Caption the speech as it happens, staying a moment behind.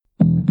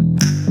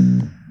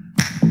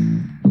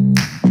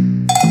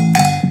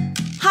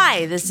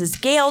Hi, this is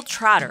Gail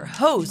Trotter,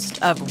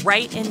 host of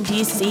Right in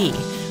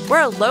DC.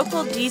 We're a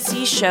local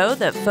DC show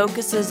that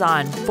focuses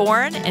on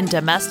foreign and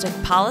domestic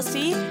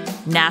policy,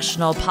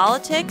 national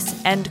politics,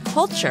 and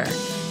culture.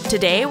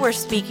 Today, we're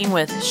speaking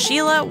with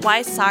Sheila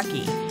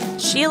Wysocki.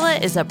 Sheila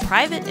is a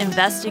private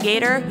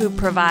investigator who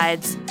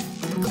provides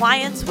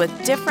clients with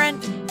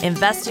different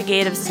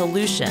investigative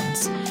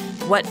solutions.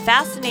 What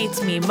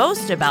fascinates me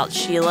most about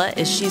Sheila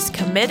is she's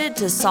committed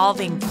to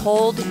solving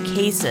cold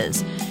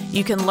cases.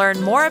 You can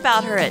learn more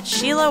about her at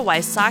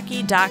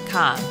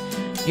SheilaWysocki.com.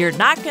 You're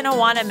not going to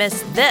want to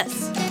miss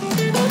this.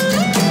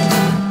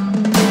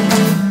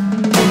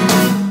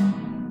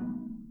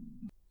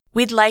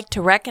 We'd like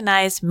to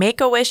recognize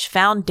Make-A-Wish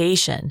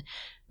Foundation.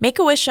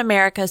 Make-A-Wish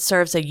America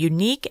serves a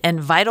unique and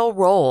vital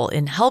role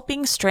in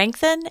helping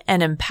strengthen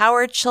and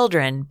empower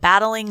children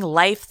battling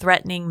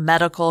life-threatening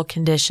medical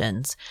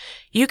conditions.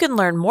 You can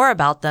learn more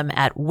about them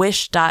at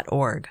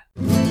wish.org.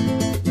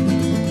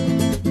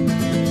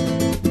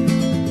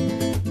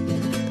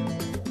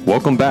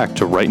 Welcome back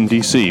to Right in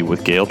DC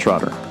with Gail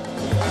Trotter.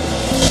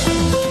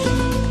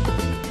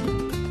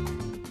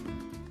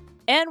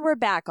 And we're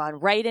back on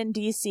Right in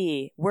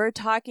DC. We're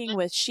talking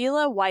with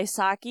Sheila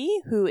Wysocki,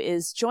 who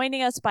is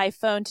joining us by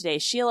phone today.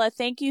 Sheila,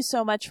 thank you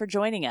so much for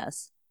joining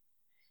us.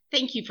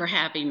 Thank you for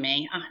having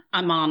me.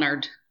 I'm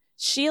honored.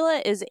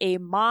 Sheila is a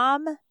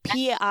mom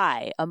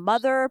PI, a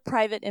mother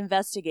private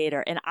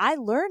investigator, and I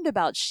learned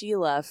about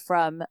Sheila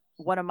from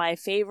one of my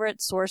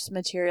favorite source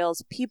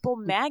materials, People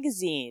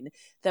magazine,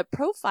 that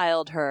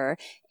profiled her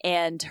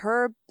and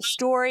her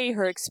story,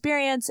 her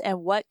experience,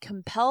 and what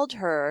compelled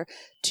her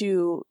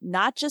to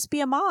not just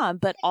be a mom,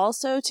 but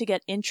also to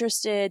get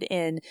interested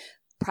in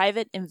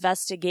private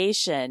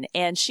investigation.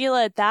 And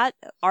Sheila, that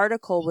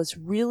article was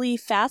really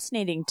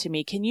fascinating to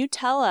me. Can you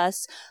tell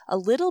us a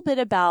little bit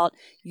about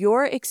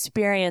your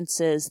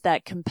experiences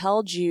that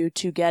compelled you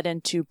to get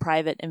into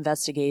private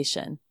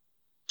investigation?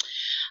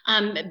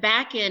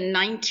 Back in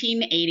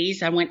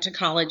 1980s, I went to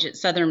college at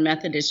Southern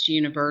Methodist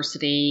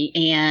University,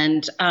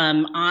 and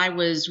I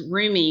was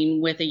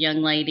rooming with a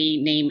young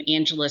lady named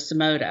Angela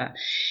Samota.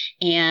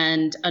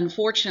 And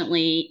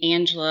unfortunately,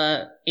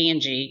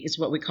 Angie is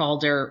what we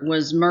called her,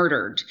 was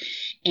murdered.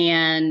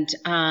 And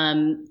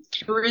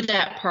through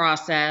that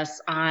process,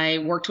 I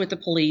worked with the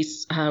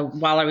police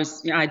while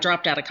I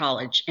dropped out of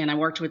college, and I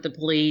worked with the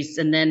police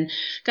and then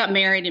got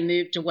married and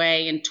moved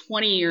away. And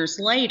 20 years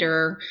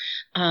later,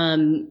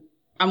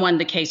 I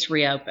wanted the case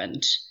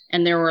reopened.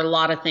 And there were a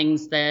lot of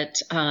things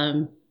that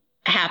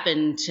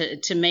happened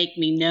to make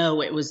me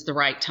know it was the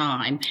right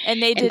time.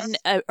 And they didn't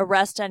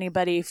arrest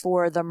anybody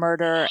for the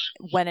murder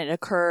when it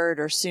occurred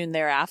or soon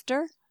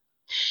thereafter?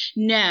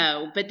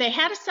 No, but they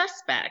had a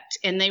suspect,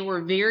 and they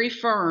were very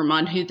firm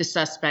on who the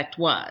suspect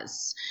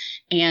was.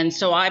 And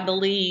so I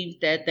believe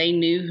that they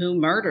knew who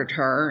murdered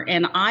her.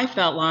 And I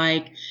felt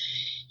like,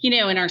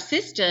 in our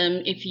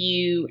system, if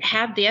you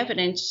have the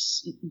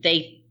evidence,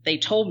 they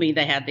told me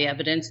they had the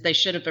evidence, they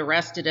should have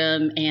arrested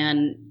him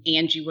and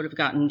Angie would have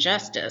gotten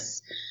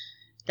justice.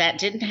 That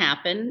didn't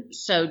happen.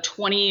 So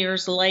 20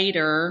 years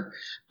later,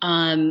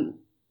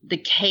 the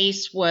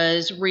case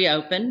was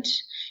reopened.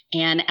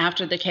 And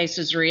after the case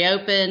was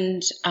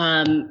reopened,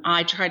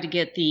 I tried to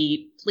get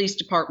the police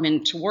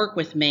department to work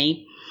with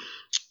me,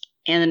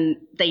 and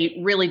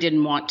they really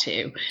didn't want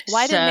to.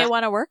 Why didn't they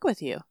want to work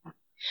with you?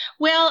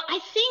 Well, I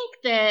think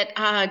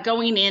that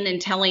going in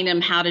and telling them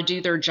how to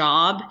do their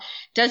job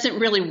doesn't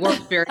really work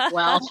very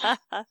well.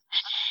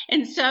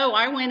 And so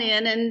I went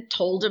in and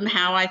told them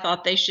how I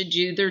thought they should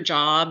do their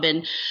job,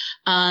 and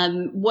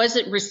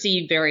wasn't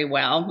received very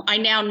well. I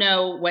now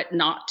know what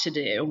not to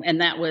do,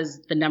 and that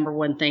was the number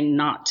one thing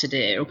not to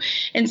do.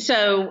 And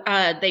so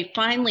they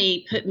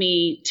finally put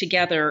me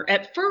together.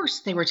 At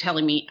first, they were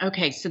telling me,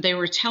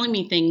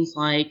 things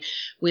like,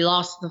 we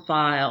lost the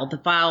file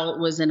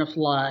was in a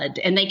flood,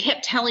 and they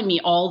kept telling me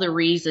all the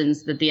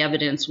reasons that the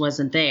evidence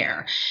wasn't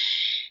there.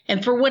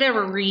 And for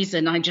whatever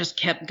reason, I just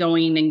kept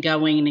going and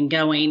going and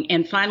going.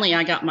 And finally,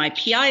 I got my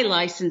PI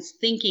license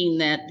thinking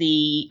that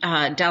the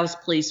Dallas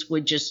police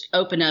would just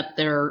open up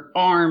their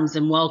arms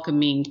and welcome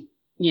me,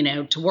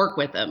 to work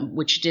with them,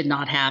 which did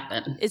not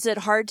happen. Is it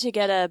hard to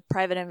get a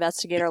private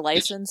investigator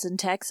license in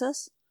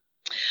Texas?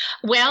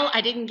 Well,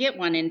 I didn't get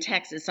one in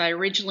Texas. I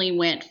originally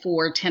went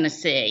for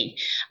Tennessee.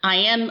 I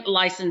am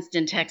licensed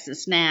in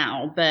Texas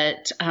now,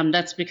 but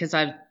that's because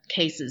I've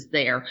cases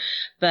there.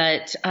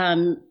 But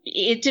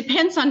it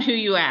depends on who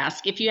you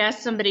ask. If you ask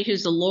somebody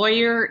who's a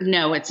lawyer,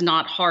 no, it's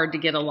not hard to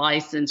get a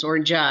license, or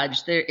a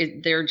judge.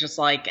 They're just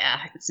like,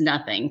 it's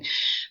nothing.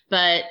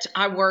 But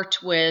I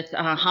worked with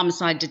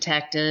homicide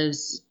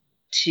detectives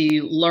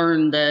to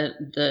learn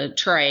the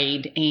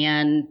trade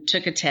and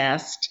took a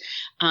test.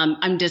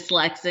 I'm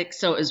dyslexic,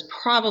 so it was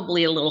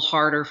probably a little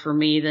harder for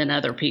me than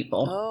other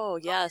people. Oh,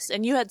 yes.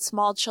 And you had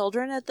small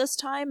children at this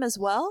time as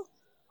well?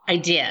 I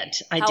did.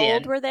 How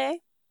old were they?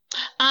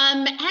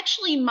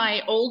 Actually,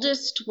 my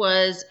oldest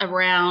was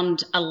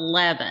around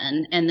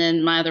 11, and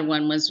then my other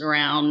one was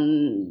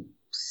around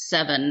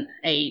 7,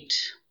 8.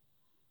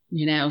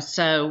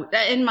 So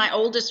and my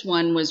oldest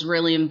one was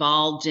really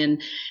involved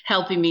in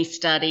helping me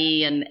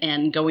study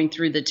and going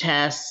through the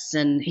tests,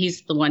 and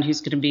he's the one who's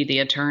going to be the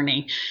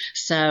attorney.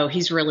 So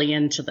he's really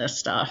into this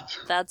stuff.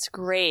 That's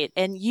great.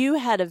 And you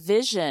had a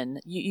vision.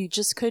 You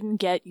just couldn't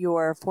get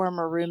your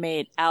former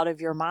roommate out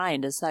of your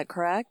mind. Is that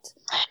correct?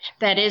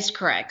 That is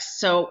correct.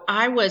 So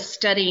I was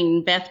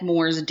studying Beth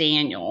Moore's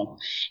Daniel,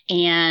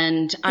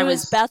 and Who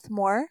is Beth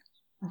Moore?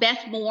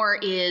 Beth Moore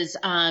is,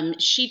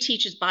 she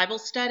teaches Bible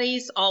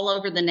studies all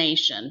over the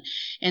nation.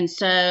 And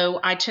so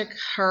I took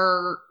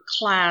her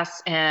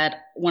class at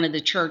one of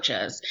the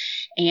churches.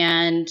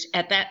 And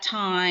at that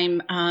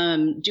time,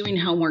 doing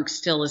homework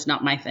still is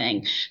not my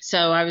thing.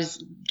 So I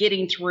was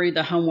getting through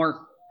the homework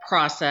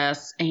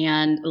process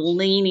and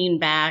leaning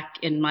back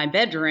in my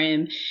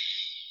bedroom.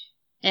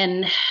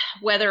 And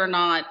whether or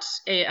not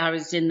I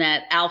was in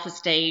that alpha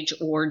stage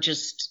or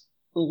just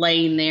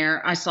laying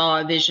there, I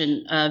saw a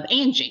vision of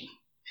Angie.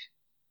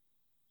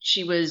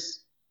 She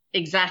was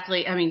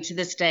exactly, to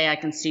this day, I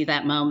can see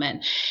that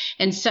moment.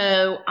 And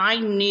so I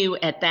knew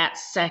at that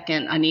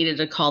second I needed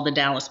to call the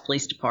Dallas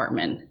Police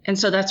Department. And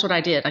so that's what I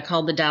did. I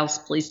called the Dallas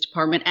Police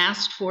Department,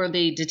 asked for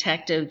the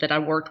detective that I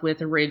worked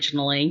with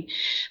originally.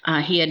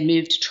 He had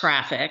moved to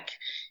traffic,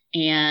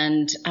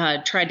 and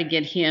tried to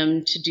get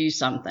him to do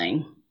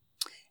something.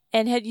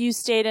 And had you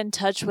stayed in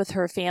touch with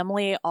her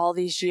family all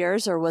these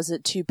years, or was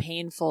it too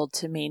painful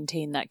to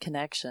maintain that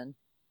connection?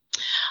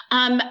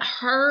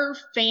 Her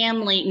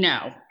family,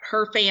 no.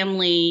 Her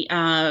family,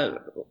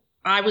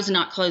 I was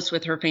not close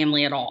with her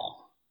family at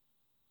all.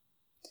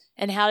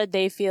 And how did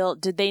they feel?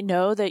 Did they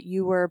know that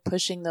you were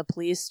pushing the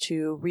police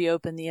to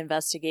reopen the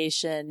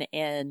investigation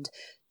and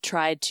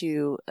try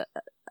to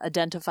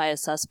identify a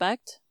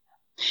suspect?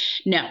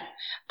 No.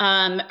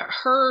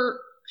 Her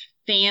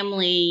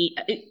family,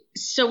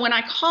 so when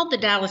I called the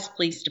Dallas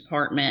Police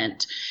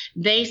Department,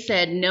 they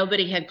said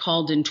nobody had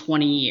called in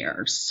 20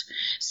 years.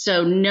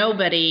 So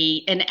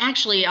nobody, and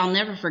actually I'll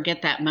never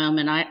forget that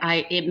moment.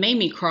 It made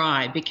me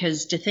cry,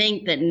 because to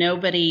think that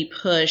nobody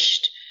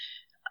pushed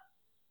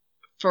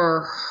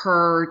for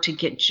her to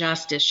get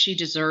justice. She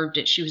deserved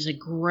it. She was a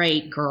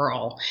great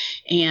girl,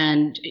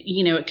 and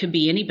it could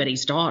be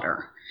anybody's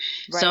daughter.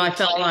 Right. So I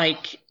felt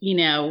like,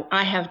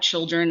 I have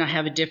children. I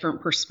have a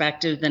different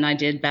perspective than I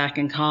did back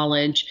in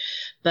college,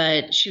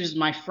 but she was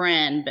my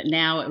friend. But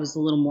now it was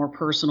a little more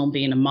personal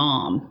being a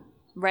mom.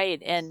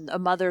 Right. And a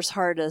mother's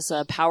heart is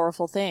a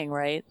powerful thing,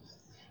 right?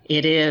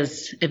 It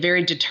is a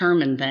very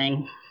determined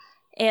thing.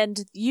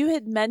 And you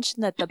had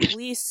mentioned that the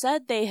police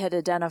said they had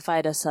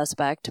identified a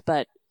suspect,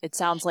 but it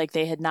sounds like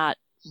they had not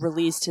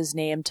released his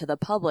name to the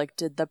public.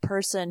 Did the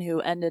person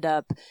who ended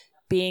up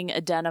being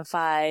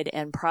identified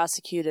and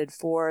prosecuted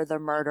for the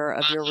murder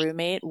of your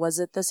roommate, was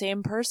it the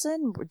same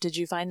person? Did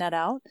you find that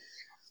out?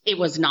 It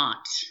was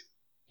not.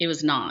 It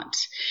was not.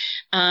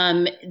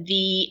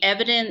 The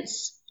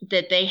evidence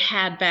that they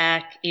had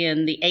back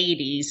in the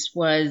 80s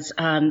was,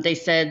 they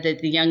said that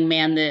the young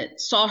man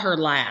that saw her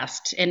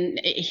last, and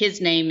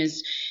his name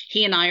is,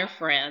 he and I are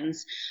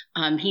friends.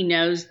 He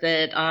knows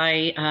that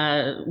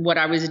what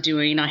I was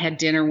doing. I had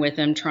dinner with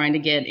him trying to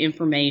get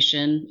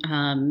information,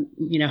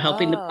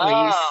 helping the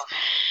police.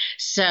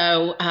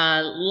 So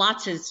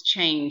lots has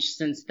changed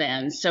since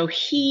then. So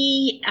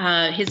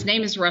his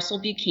name is Russell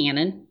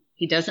Buchanan.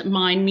 He doesn't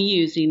mind me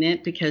using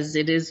it because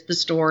it is the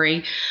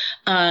story.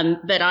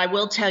 But I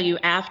will tell you,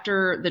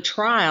 after the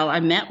trial, I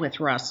met with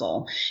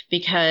Russell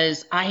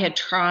because I had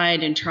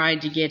tried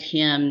to get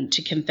him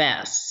to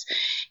confess.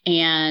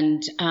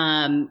 And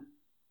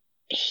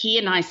he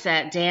and I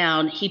sat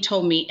down. He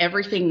told me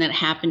everything that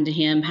happened to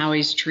him, how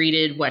he's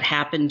treated, what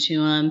happened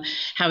to him,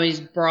 how he's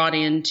brought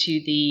into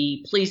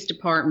the police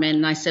department.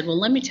 And I said, well,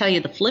 let me tell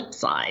you the flip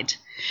side.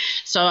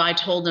 So I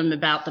told him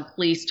about the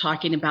police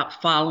talking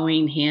about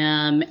following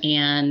him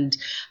and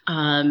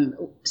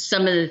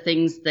some of the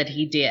things that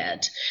he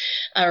did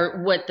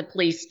or what the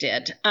police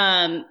did.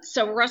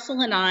 So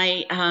Russell and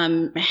I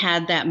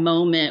had that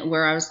moment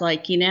where I was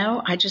like,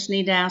 I just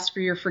need to ask for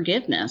your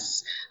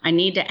forgiveness. I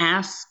need to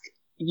ask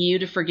you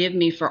to forgive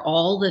me for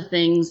all the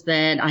things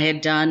that I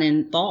had done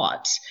and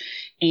thought.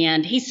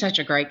 And he's such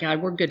a great guy.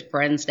 We're good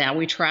friends now.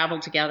 We travel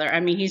together. I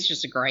mean, he's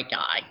just a great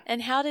guy.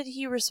 And how did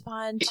he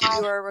respond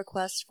to your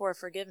request for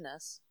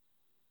forgiveness?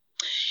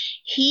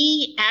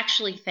 He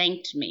actually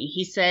thanked me.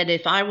 He said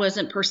if I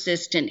wasn't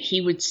persistent, he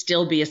would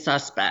still be a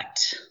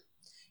suspect.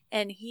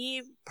 And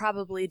he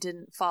probably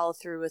didn't follow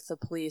through with the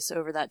police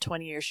over that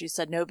 20 years. You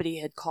said nobody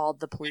had called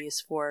the police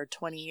for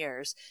 20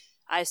 years.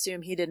 I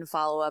assume he didn't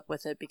follow up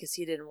with it because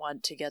he didn't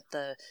want to get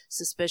the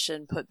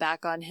suspicion put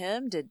back on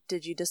him.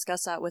 Did you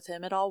discuss that with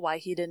him at all, why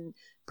he didn't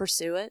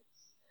pursue it?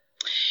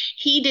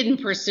 He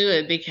didn't pursue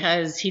it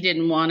because he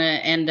didn't want to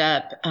end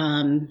up,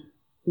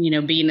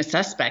 being a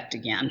suspect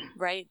again.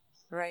 Right.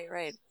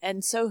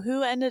 And so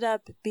who ended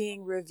up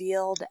being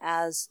revealed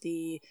as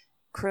the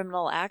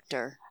criminal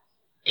actor?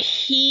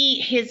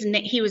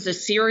 He was a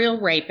serial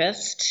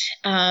rapist.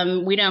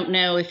 We don't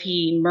know if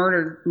he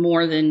murdered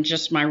more than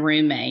just my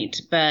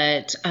roommate,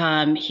 but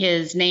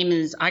his name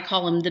is, I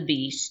call him the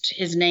Beast.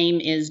 His name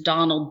is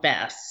Donald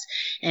Bess,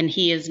 and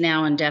he is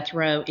now on death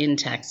row in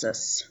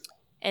Texas.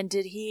 And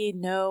did he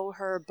know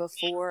her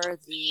before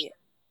the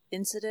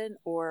incident,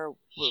 or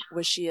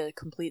was she a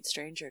complete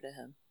stranger to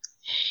him?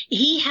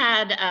 He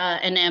had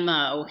an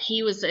MO.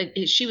 She was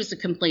a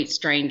complete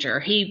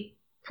stranger.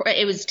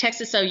 It was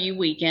Texas OU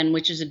weekend,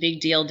 which is a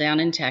big deal down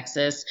in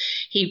Texas.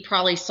 He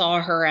probably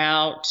saw her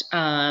out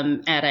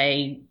at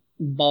a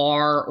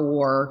bar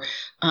or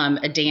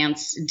a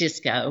dance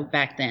disco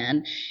back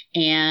then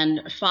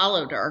and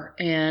followed her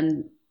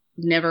and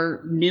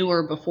never knew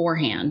her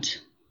beforehand.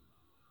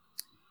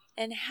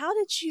 And how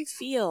did you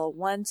feel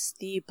once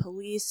the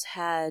police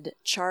had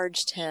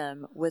charged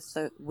him with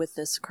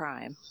this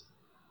crime?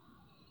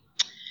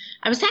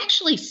 I was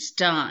actually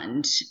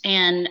stunned,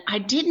 and I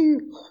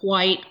didn't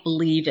quite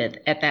believe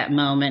it at that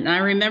moment. And I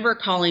remember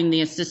calling the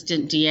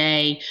assistant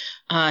DA,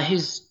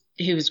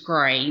 who was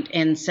great,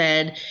 and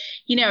said,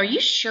 are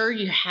you sure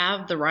you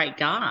have the right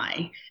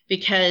guy?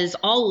 Because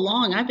all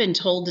along I've been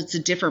told it's a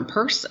different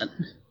person.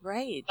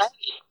 Right.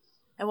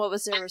 And what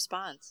was their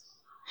response?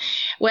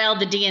 Well,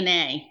 the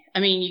DNA. I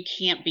mean, you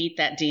can't beat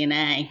that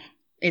DNA.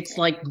 It's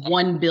like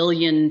 1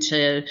 billion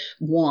to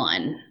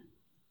 1.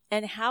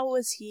 And how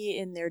was he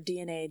in their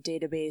DNA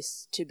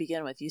database to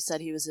begin with? You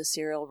said he was a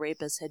serial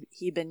rapist. Had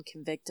he been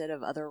convicted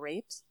of other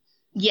rapes?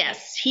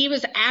 Yes, he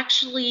was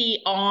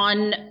actually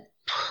on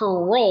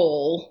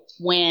parole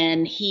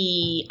when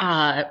he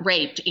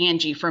raped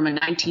Angie from a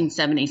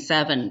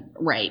 1977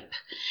 rape.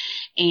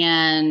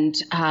 And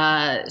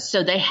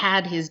so they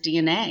had his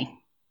DNA.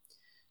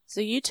 So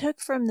you took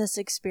from this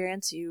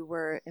experience, you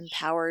were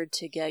empowered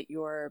to get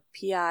your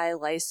PI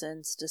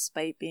license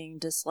despite being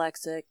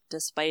dyslexic,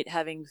 despite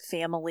having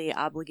family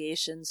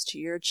obligations to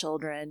your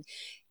children,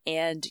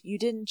 and you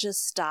didn't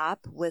just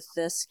stop with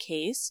this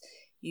case.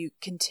 You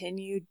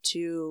continued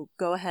to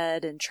go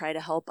ahead and try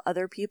to help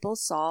other people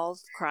solve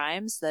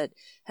crimes that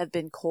have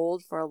been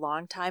cold for a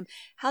long time.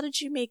 How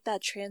did you make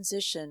that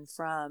transition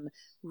from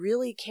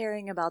really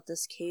caring about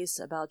this case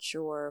about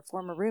your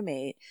former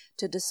roommate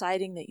to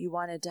deciding that you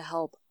wanted to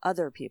help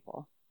other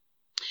people?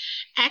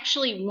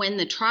 Actually, when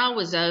the trial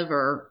was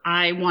over,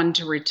 I wanted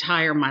to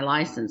retire my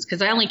license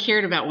because I only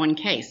cared about one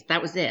case.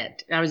 That was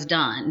it. I was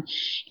done.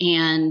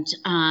 And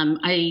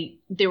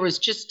there was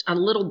just a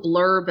little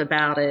blurb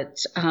about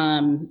it,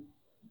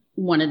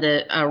 one of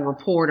the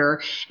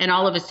reporter, and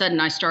all of a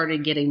sudden I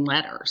started getting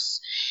letters.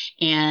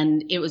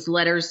 And it was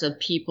letters of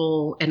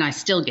people, and I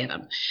still get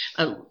them,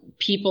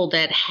 people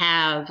that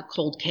have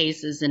cold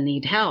cases and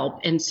need help.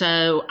 And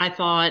so I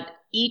thought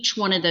each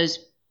one of those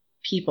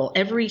people,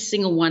 every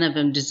single one of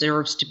them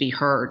deserves to be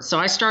heard. So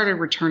I started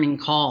returning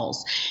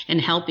calls and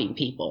helping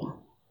people.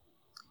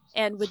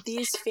 And would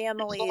these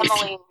families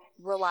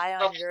rely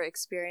on your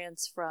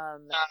experience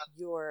from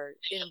your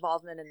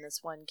involvement in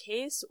this one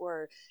case,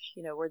 or,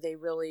 were they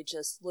really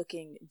just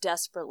looking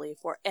desperately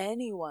for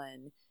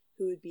anyone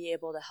who would be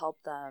able to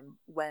help them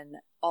when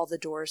all the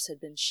doors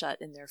had been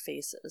shut in their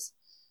faces?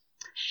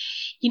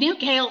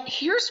 Gail,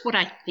 here's what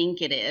I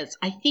think it is.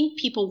 I think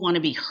people want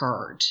to be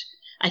heard.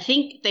 I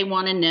think they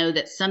want to know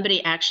that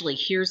somebody actually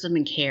hears them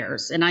and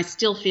cares. And I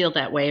still feel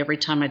that way every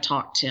time I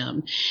talk to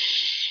them.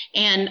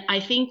 And I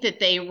think that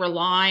they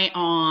rely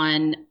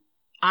on,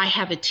 I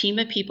have a team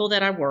of people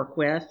that I work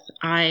with.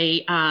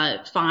 I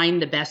find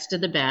the best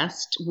of the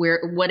best,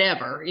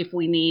 whatever. If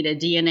we need a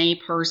DNA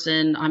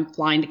person, I'm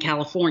flying to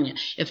California.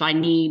 If I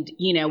need,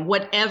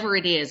 whatever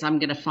it is, I'm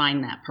going to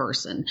find that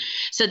person.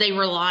 So they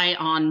rely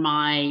on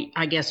my,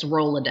 I guess,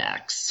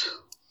 Rolodex.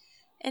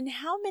 And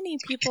how many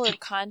people have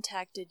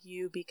contacted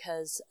you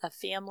because a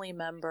family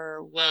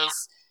member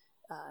was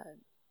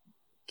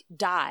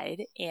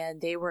died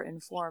and they were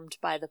informed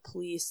by the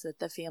police that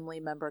the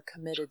family member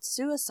committed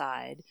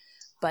suicide,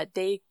 but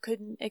they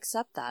couldn't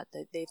accept that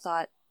they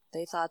thought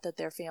that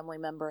their family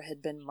member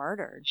had been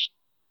murdered?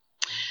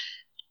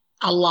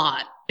 A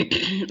lot.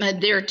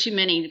 There are too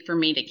many for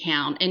me to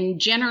count.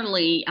 And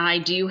generally, I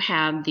do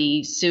have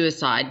the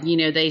suicide.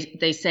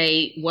 They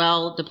say,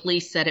 well, the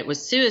police said it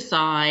was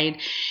suicide.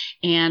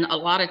 And a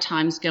lot of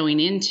times going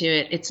into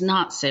it, it's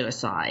not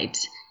suicide.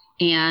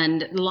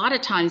 And a lot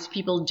of times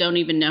people don't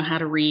even know how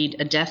to read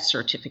a death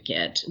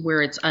certificate,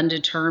 where it's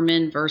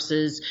undetermined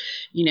versus,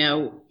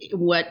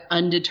 what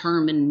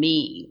undetermined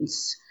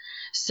means.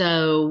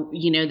 So,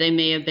 they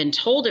may have been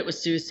told it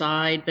was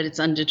suicide, but it's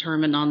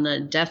undetermined on the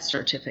death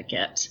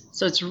certificate.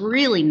 So it's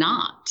really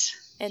not.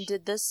 And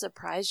did this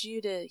surprise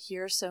you to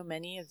hear so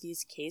many of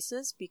these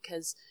cases?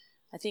 Because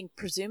I think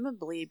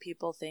presumably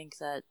people think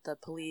that the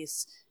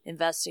police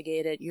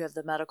investigated. You have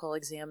the medical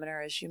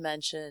examiner, as you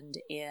mentioned,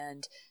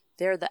 and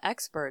they're the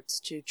experts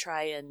to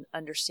try and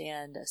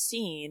understand a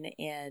scene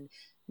and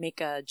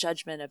make a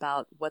judgment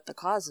about what the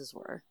causes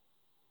were.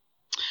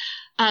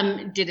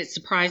 Did it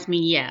surprise me?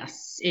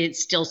 Yes, it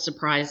still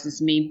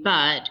surprises me.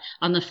 But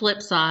on the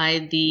flip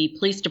side, the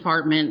police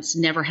departments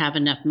never have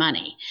enough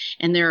money.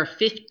 And there are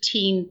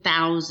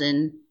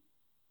 15,000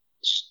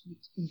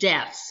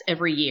 deaths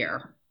every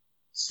year.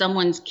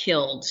 Someone's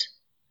killed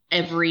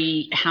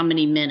every how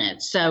many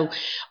minutes. So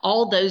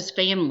all those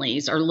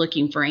families are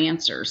looking for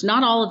answers.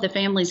 Not all of the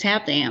families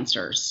have the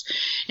answers.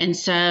 And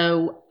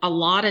so a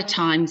lot of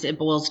times it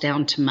boils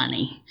down to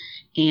money.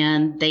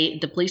 And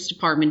the police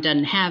department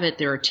doesn't have it.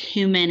 There are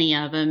too many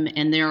of them.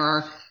 And there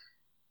are,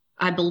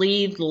 I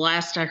believe the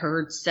last I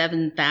heard,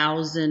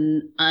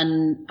 7,000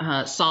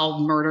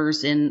 unsolved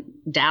murders in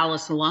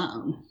Dallas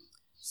alone.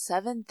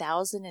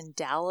 7,000 in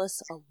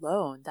Dallas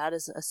alone. That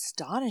is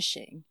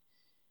astonishing.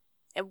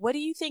 And what do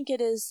you think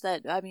it is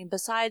that, I mean,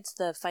 besides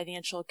the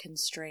financial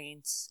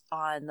constraints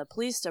on the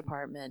police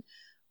department,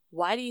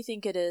 why do you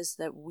think it is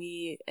that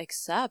we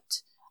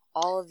accept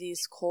all of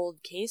these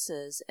cold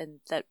cases, and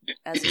that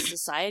as a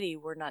society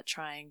we're not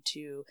trying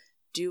to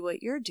do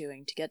what you're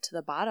doing to get to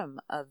the bottom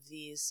of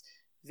these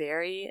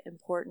very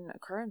important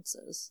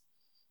occurrences?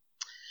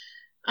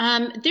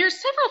 There's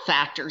several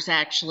factors,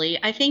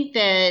 actually. I think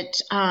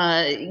that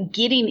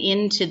getting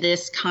into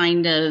this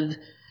kind of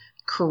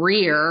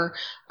career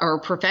or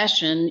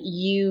profession,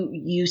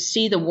 you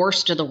see the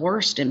worst of the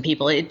worst in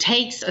people. It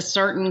takes a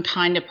certain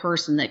kind of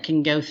person that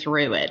can go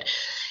through it.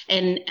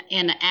 And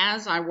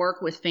as I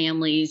work with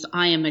families,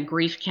 I am a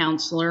grief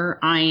counselor.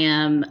 I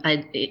am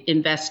an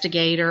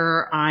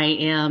investigator. I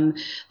am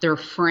their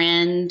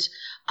friend.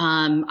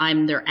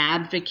 I'm their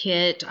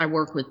advocate. I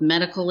work with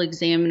medical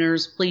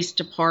examiners, police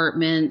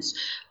departments,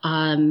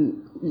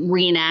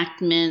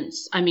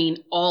 reenactments. I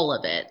mean, all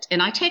of it.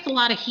 And I take a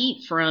lot of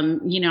heat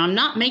from, I'm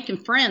not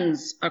making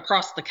friends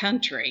across the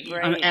country.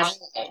 Right.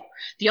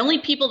 The only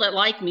people that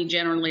like me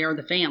generally are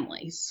the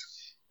families.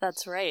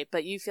 That's right.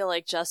 But you feel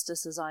like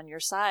justice is on your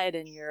side,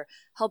 and you're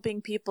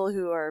helping people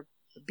who are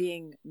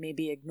being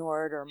maybe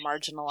ignored or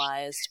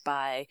marginalized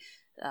by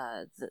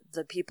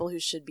the people who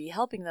should be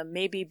helping them,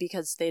 maybe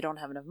because they don't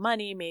have enough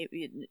money,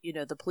 maybe,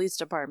 the police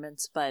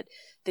departments, but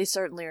they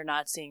certainly are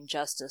not seeing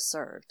justice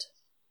served.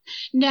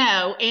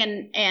 No.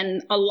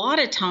 And a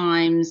lot of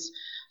times,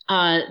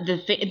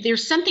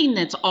 there's something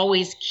that's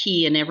always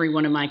key in every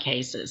one of my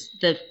cases.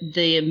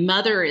 The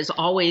mother is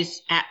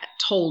always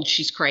told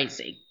she's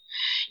crazy.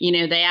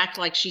 They act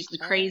like she's the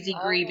crazy,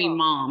 grieving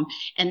mom.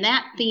 And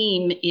that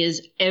theme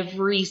is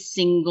every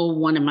single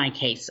one of my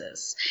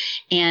cases.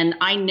 And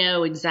I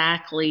know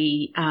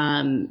exactly,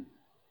 when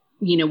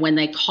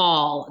they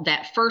call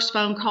that first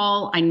phone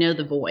call, I know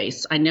the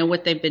voice. I know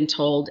what they've been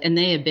told, and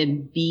they have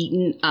been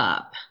beaten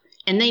up,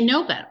 and they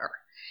know better.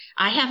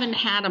 I haven't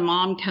had a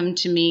mom come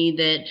to me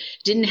that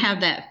didn't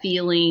have that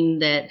feeling,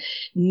 that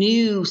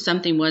knew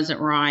something wasn't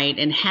right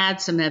and had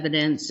some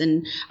evidence,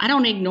 and I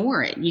don't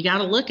ignore it. You got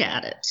to look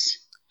at it.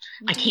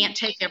 I can't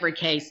take every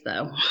case,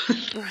 though.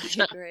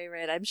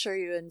 Right. I'm sure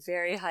you're in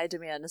very high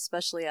demand,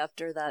 especially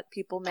after that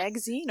People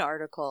magazine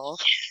article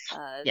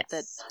Yes.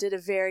 that did a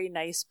very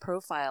nice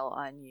profile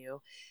on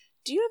you.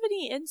 Do you have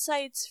any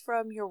insights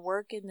from your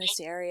work in this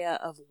area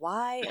of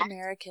why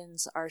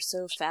Americans are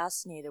so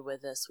fascinated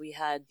with this? We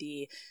had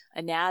the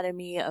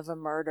Anatomy of a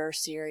Murder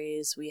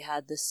series, we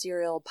had the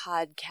Serial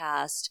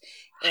podcast,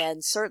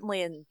 and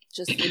certainly in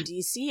just the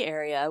DC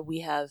area,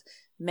 we have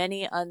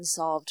many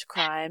unsolved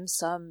crimes,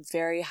 some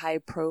very high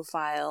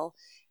profile,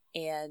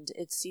 and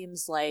it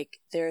seems like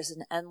there's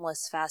an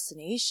endless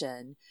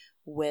fascination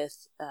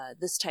with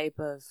this type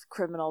of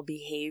criminal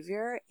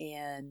behavior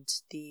and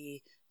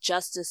the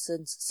justice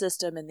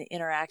system and the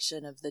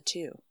interaction of the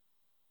two.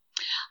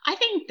 I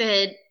think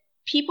that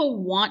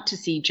people want to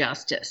see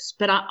justice,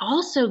 but I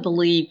also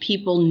believe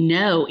people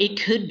know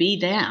it could be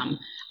them.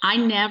 I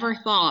never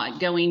thought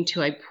going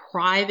to a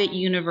private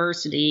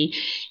university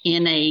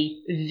in a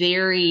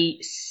very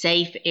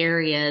safe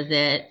area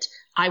that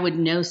I would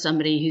know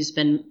somebody who's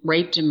been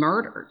raped and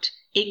murdered.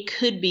 It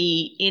could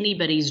be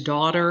anybody's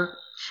daughter,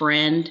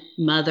 friend,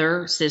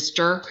 mother,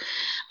 sister.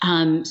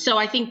 So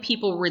I think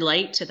people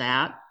relate to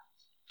that.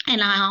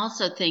 And I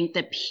also think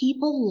that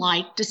people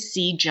like to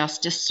see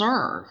justice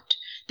served.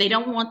 They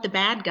don't want the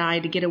bad guy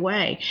to get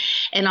away.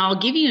 And I'll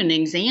give you an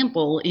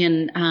example.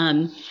 In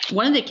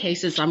one of the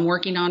cases I'm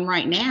working on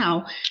right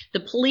now, the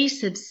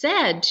police have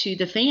said to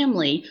the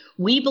family,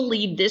 we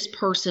believe this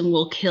person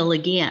will kill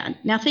again.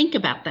 Now think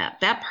about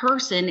that. That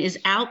person is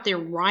out there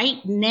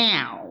right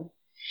now,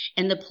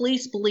 and the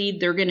police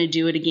believe they're going to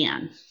do it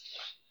again.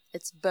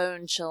 It's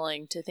bone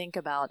chilling to think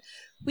about.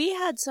 We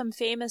had some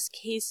famous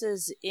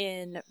cases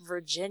in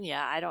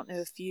Virginia. I don't know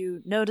if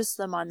you noticed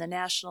them on the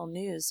national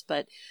news,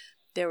 but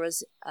there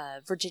was a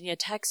Virginia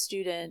Tech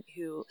student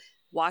who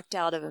walked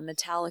out of a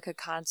Metallica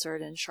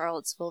concert in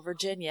Charlottesville,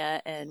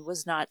 Virginia, and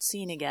was not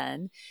seen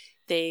again.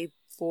 They,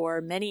 for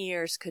many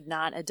years, could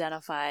not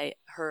identify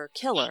her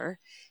killer.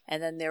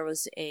 And then there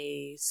was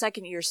a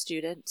second-year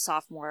student,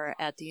 sophomore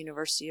at the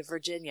University of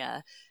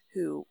Virginia,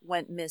 who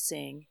went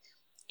missing.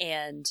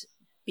 And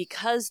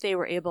because they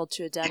were able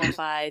to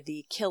identify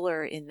the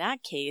killer in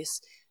that case,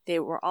 they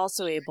were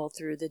also able,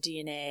 through the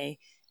DNA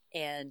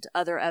and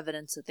other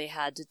evidence that they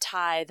had to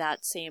tie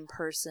that same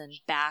person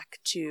back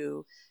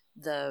to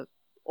the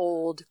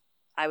old,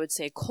 I would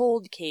say,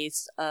 cold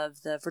case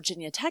of the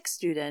Virginia Tech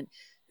student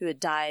who had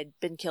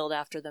been killed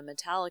after the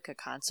Metallica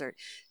concert.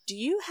 Do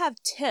you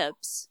have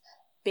tips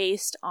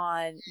based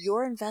on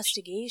your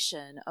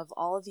investigation of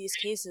all of these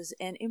cases,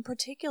 and in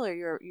particular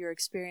your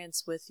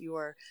experience with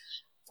your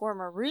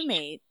former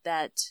roommate,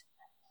 that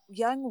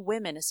young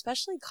women,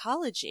 especially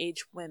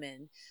college-age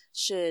women,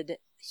 should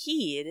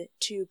heed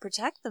to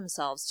protect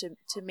themselves, to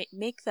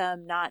make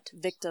them not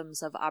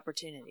victims of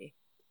opportunity?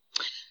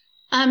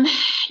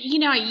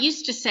 I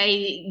used to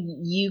say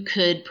you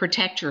could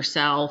protect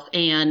yourself,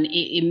 and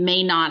it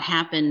may not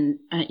happen,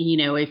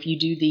 if you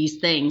do these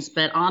things.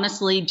 But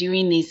honestly,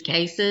 doing these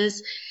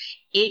cases,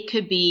 it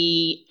could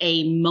be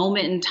a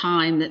moment in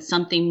time that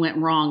something went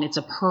wrong. It's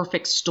a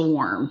perfect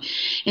storm.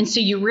 And so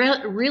you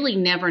really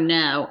never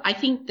know. I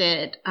think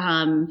that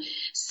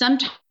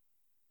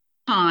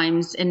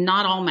sometimes, in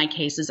not all my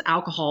cases,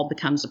 alcohol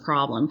becomes a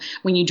problem.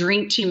 When you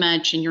drink too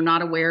much and you're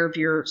not aware of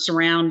your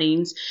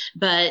surroundings,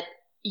 but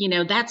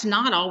that's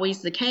not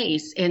always the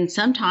case. And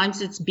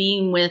sometimes it's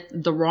being with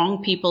the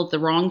wrong people at the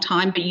wrong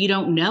time, but you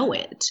don't know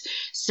it.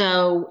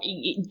 So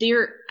you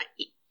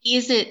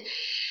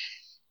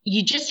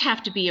just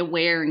have to be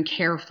aware and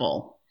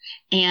careful.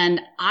 And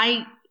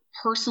I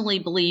personally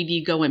believe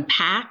you go in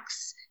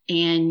packs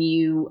and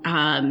you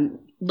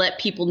let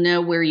people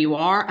know where you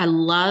are. I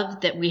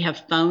love that we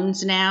have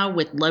phones now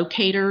with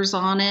locators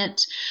on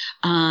it.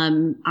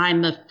 I'm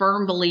a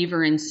firm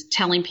believer in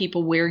telling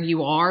people where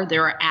you are.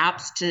 There are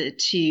apps to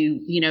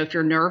if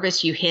you're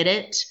nervous, you hit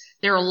it.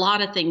 There are a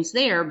lot of things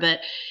there, but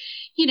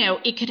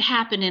it could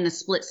happen in a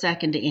split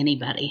second to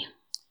anybody.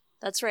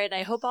 That's right. And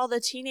I hope all the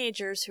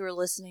teenagers who are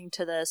listening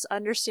to this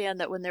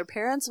understand that when their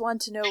parents want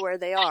to know where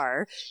they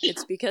are,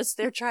 it's because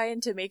they're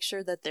trying to make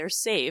sure that they're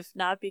safe,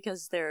 not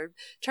because they're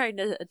trying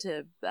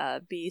to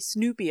be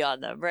snoopy on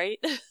them, right?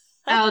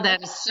 Oh,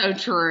 that is so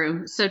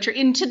true. So true.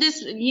 And to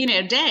this,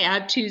 day, I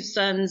have two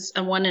sons,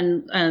 one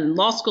in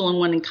law school and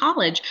one in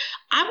college.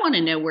 I want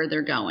to know where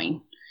they're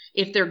going.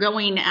 If they're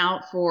going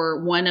out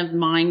one of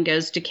mine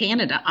goes to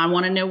Canada, I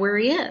want to know where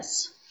he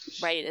is.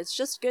 Right. It's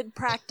just good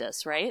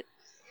practice, right?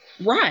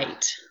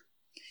 Right.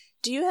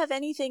 Do you have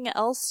anything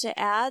else to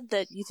add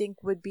that you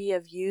think would be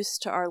of use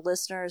to our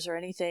listeners, or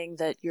anything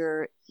that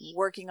you're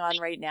working on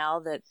right now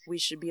that we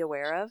should be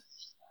aware of?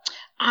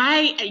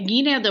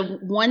 The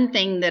one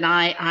thing that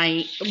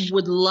I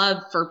would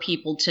love for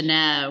people to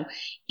know,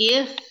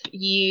 if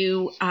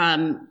you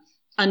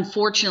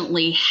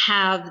unfortunately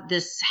have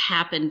this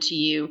happen to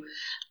you,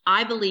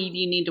 I believe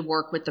you need to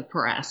work with the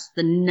press.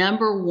 The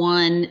number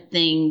one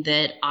thing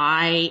that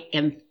I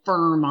am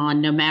firm on,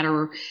 no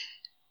matter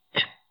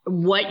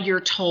what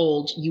you're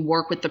told, you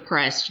work with the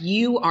press.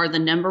 You are the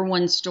number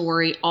one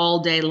story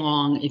all day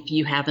long. If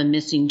you have a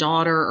missing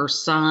daughter or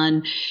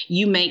son,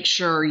 you make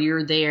sure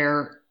you're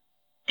there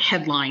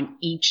headline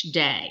each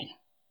day.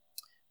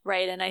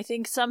 Right. And I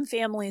think some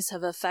families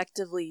have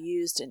effectively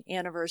used an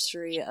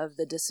anniversary of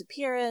the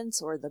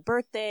disappearance or the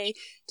birthday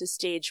to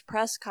stage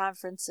press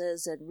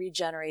conferences and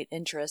regenerate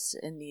interest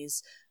in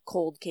these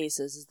cold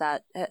cases.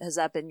 Has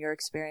that been your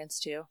experience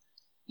too?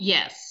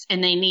 Yes,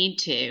 and they need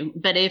to.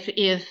 But if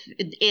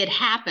it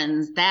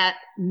happens, that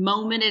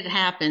moment it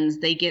happens,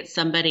 they get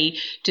somebody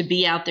to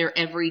be out there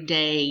every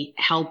day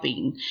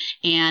helping.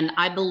 And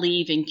I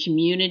believe in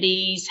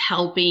communities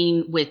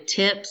helping with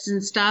tips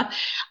and stuff.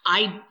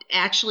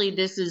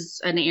 This is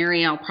an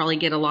area I'll probably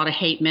get a lot of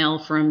hate mail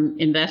from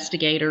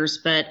investigators,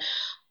 but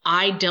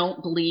I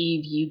don't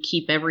believe you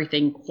keep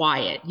everything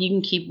quiet. You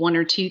can keep one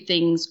or two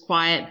things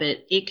quiet,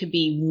 but it could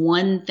be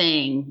one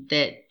thing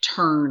that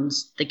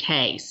turns the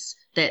case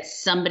that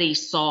somebody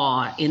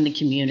saw in the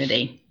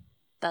community.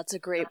 That's a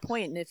great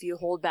point. And if you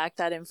hold back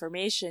that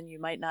information,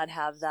 you might not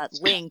have that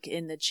link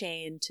in the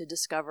chain to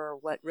discover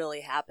what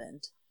really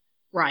happened.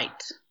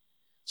 Right.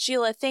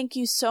 Sheila, thank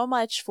you so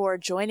much for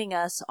joining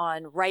us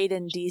on Right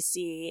in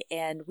DC,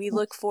 and we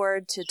look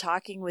forward to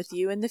talking with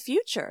you in the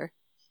future.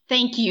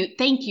 Thank you.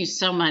 Thank you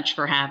so much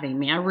for having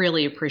me. I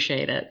really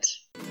appreciate it.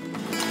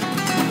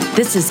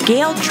 This is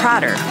Gail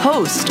Trotter,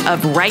 host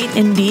of Right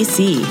in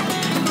DC.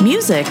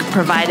 Music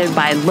provided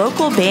by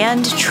local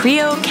band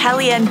Trio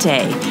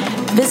Caliente.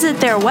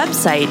 Visit their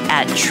website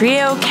at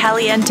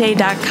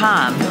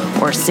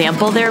triocaliente.com or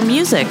sample their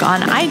music on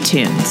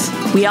iTunes.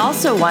 We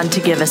also want to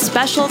give a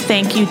special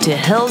thank you to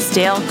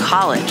Hillsdale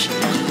College.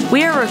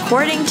 We are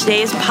recording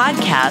today's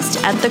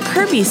podcast at the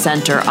Kirby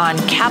Center on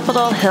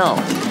Capitol Hill.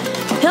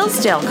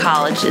 Hillsdale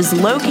College is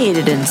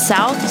located in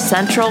South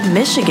Central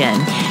Michigan,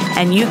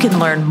 and you can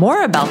learn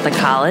more about the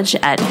college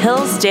at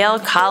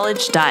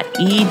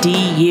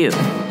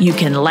hillsdalecollege.edu. You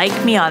can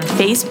like me on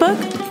Facebook,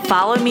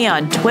 follow me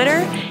on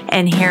Twitter,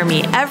 and hear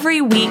me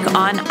every week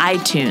on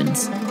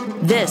iTunes.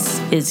 This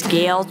is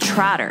Gail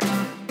Trotter,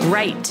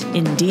 Right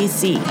in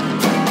DC.